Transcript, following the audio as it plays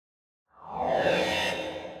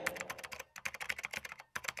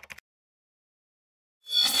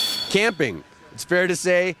camping. It's fair to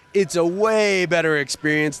say it's a way better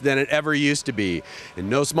experience than it ever used to be. In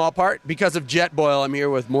no small part because of Jetboil. I'm here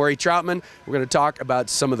with Maury Trautman. We're going to talk about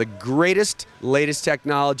some of the latest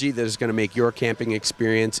technology that is going to make your camping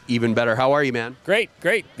experience even better. How are you, man? Great,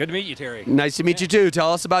 great. Good to meet you, Terry. Nice to meet you too.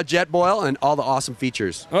 Tell us about Jetboil and all the awesome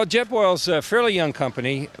features. Well, Jetboil's a fairly young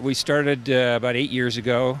company. We started about 8 years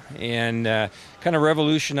ago and kind of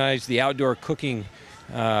revolutionized the outdoor cooking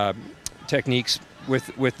techniques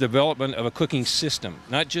with development of a cooking system,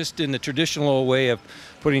 not just in the traditional way of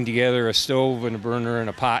putting together a stove and a burner and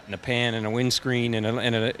a pot and a pan and a windscreen and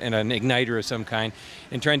an igniter of some kind,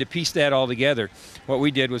 and trying to piece that all together. What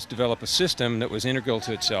we did was develop a system that was integral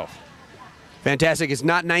to itself. Fantastic. It's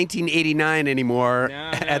not 1989 anymore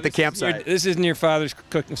at the campsite. This isn't your father's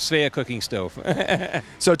Svea cooking stove.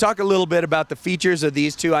 So talk a little bit about the features of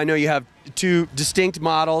these two. I know you have two distinct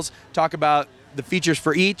models. Talk about the features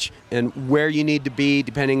for each and where you need to be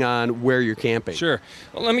depending on where you're camping. Sure.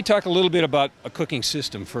 Well, let me talk a little bit about a cooking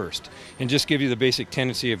system first and just give you the basic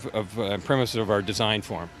tendency of premise of our design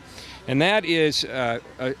form. And that is a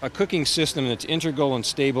cooking system that's integral and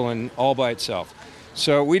stable and all by itself.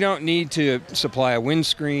 So we don't need to supply a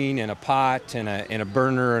windscreen and a pot and a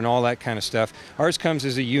burner and all that kind of stuff. Ours comes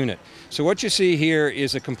as a unit. So what you see here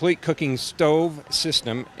is a complete cooking stove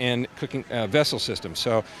system and cooking vessel system.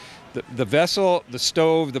 So the vessel, the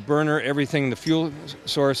stove, the burner, everything, the fuel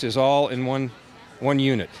source is all in one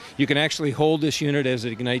unit. You can actually hold this unit as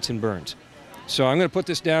it ignites and burns. So I'm going to put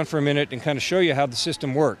this down for a minute and kind of show you how the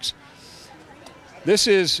system works. This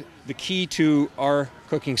is the key to our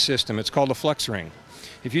cooking system. It's called a flex ring.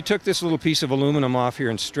 If you took this little piece of aluminum off here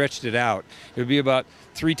and stretched it out, it would be about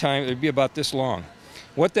this long.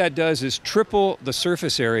 What that does is triple the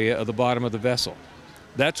surface area of the bottom of the vessel.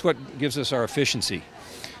 That's what gives us our efficiency.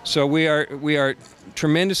 So we are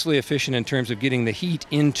tremendously efficient in terms of getting the heat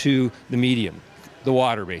into the medium, the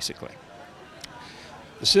water basically.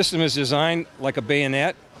 The system is designed like a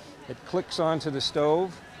bayonet. It clicks onto the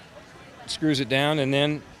stove, screws it down, and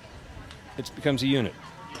then it becomes a unit.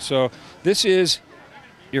 So this is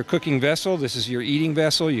your cooking vessel. This is your eating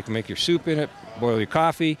vessel. You can make your soup in it, boil your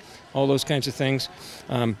coffee, all those kinds of things.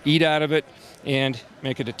 Eat out of it and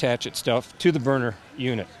make it attach itself to the burner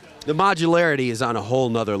unit. The modularity is on a whole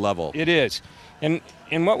nother level. It is. And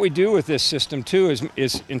what we do with this system too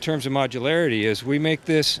is in terms of modularity is we make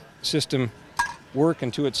this system work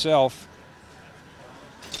unto itself.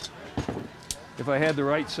 If I had the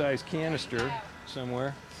right size canister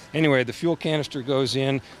somewhere. Anyway, the fuel canister goes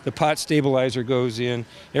in, the pot stabilizer goes in,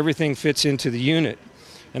 everything fits into the unit,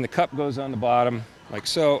 and the cup goes on the bottom like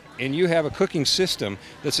so, and you have a cooking system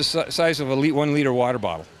that's the size of a 1 liter water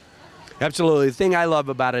bottle. Absolutely. The thing I love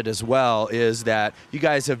about it as well is that you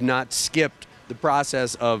guys have not skipped the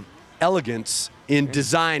process of elegance in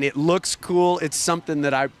design. It looks cool. It's something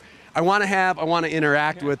that I want to have, I want to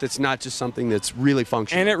interact with. It's not just something that's really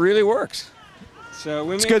functional. And it really works.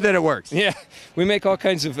 So it's good that it works. Yeah, we make all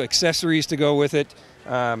kinds of accessories to go with it.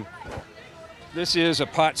 This is a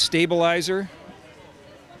pot stabilizer.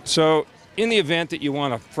 So in the event that you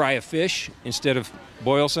want to fry a fish instead of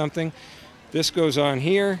boil something, this goes on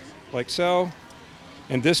here like so,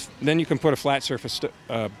 and then you can put a flat surface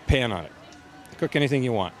pan on it. Cook anything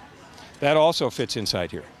you want. That also fits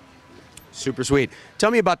inside here. Super sweet.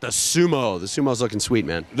 Tell me about the Sumo. The Sumo's looking sweet,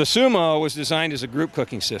 man. The Sumo was designed as a group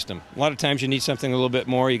cooking system. A lot of times you need something a little bit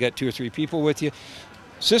more. You got 2 or 3 people with you.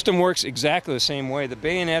 System works exactly the same way. The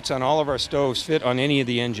bayonets on all of our stoves fit on any of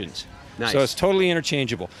the engines. Nice. So it's totally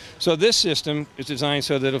interchangeable. So this system is designed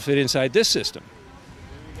so that it'll fit inside this system.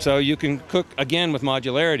 So you can cook, again, with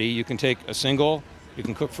modularity. You can take a single, you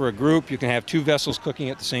can cook for a group, you can have 2 vessels cooking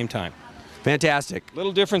at the same time. Fantastic.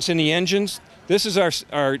 Little difference in the engines. This is our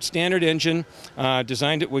standard engine,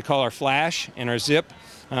 designed we call our flash and our zip.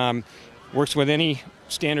 Works with any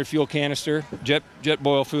standard fuel canister.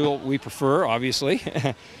 Jetboil fuel we prefer, obviously.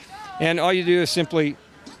 And all you do is simply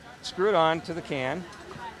screw it on to the can.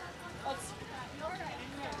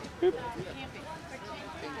 Boop.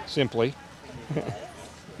 Simply.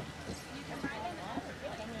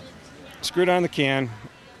 Screw it on the can,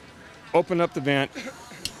 open up the vent,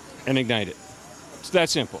 and ignite it. It's that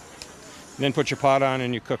simple. Then put your pot on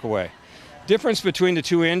and you cook away. Difference between the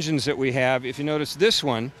 2 engines that we have, if you notice this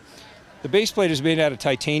one, the base plate is made out of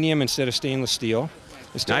titanium instead of stainless steel.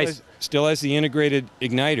 It still has the integrated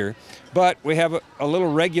igniter, but we have a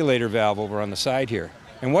little regulator valve over on the side here.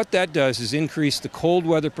 And what that does is increase the cold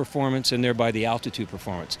weather performance and thereby the altitude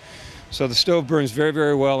performance. So the stove burns very,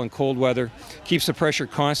 very well in cold weather, keeps the pressure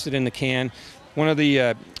constant in the can. One of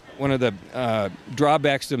the one of the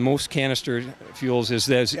drawbacks to most canister fuels is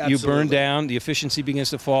that as you burn down, the efficiency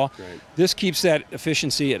begins to fall. Right. This keeps that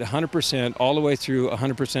efficiency at 100% all the way through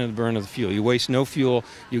 100% of the burn of the fuel. You waste no fuel,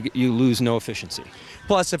 you lose no efficiency.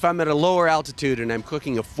 Plus, if I'm at a lower altitude and I'm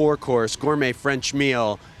cooking a 4-course gourmet French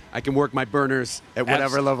meal, I can work my burners at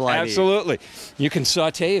whatever level I need. Absolutely. You can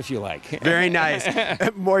saute if you like. Very nice.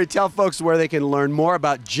 Maury, tell folks where they can learn more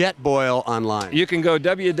about Jetboil online. You can go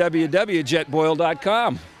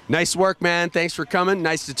www.jetboil.com. Nice work, man. Thanks for coming.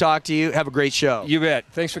 Nice to talk to you. Have a great show. You bet.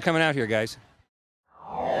 Thanks for coming out here, guys.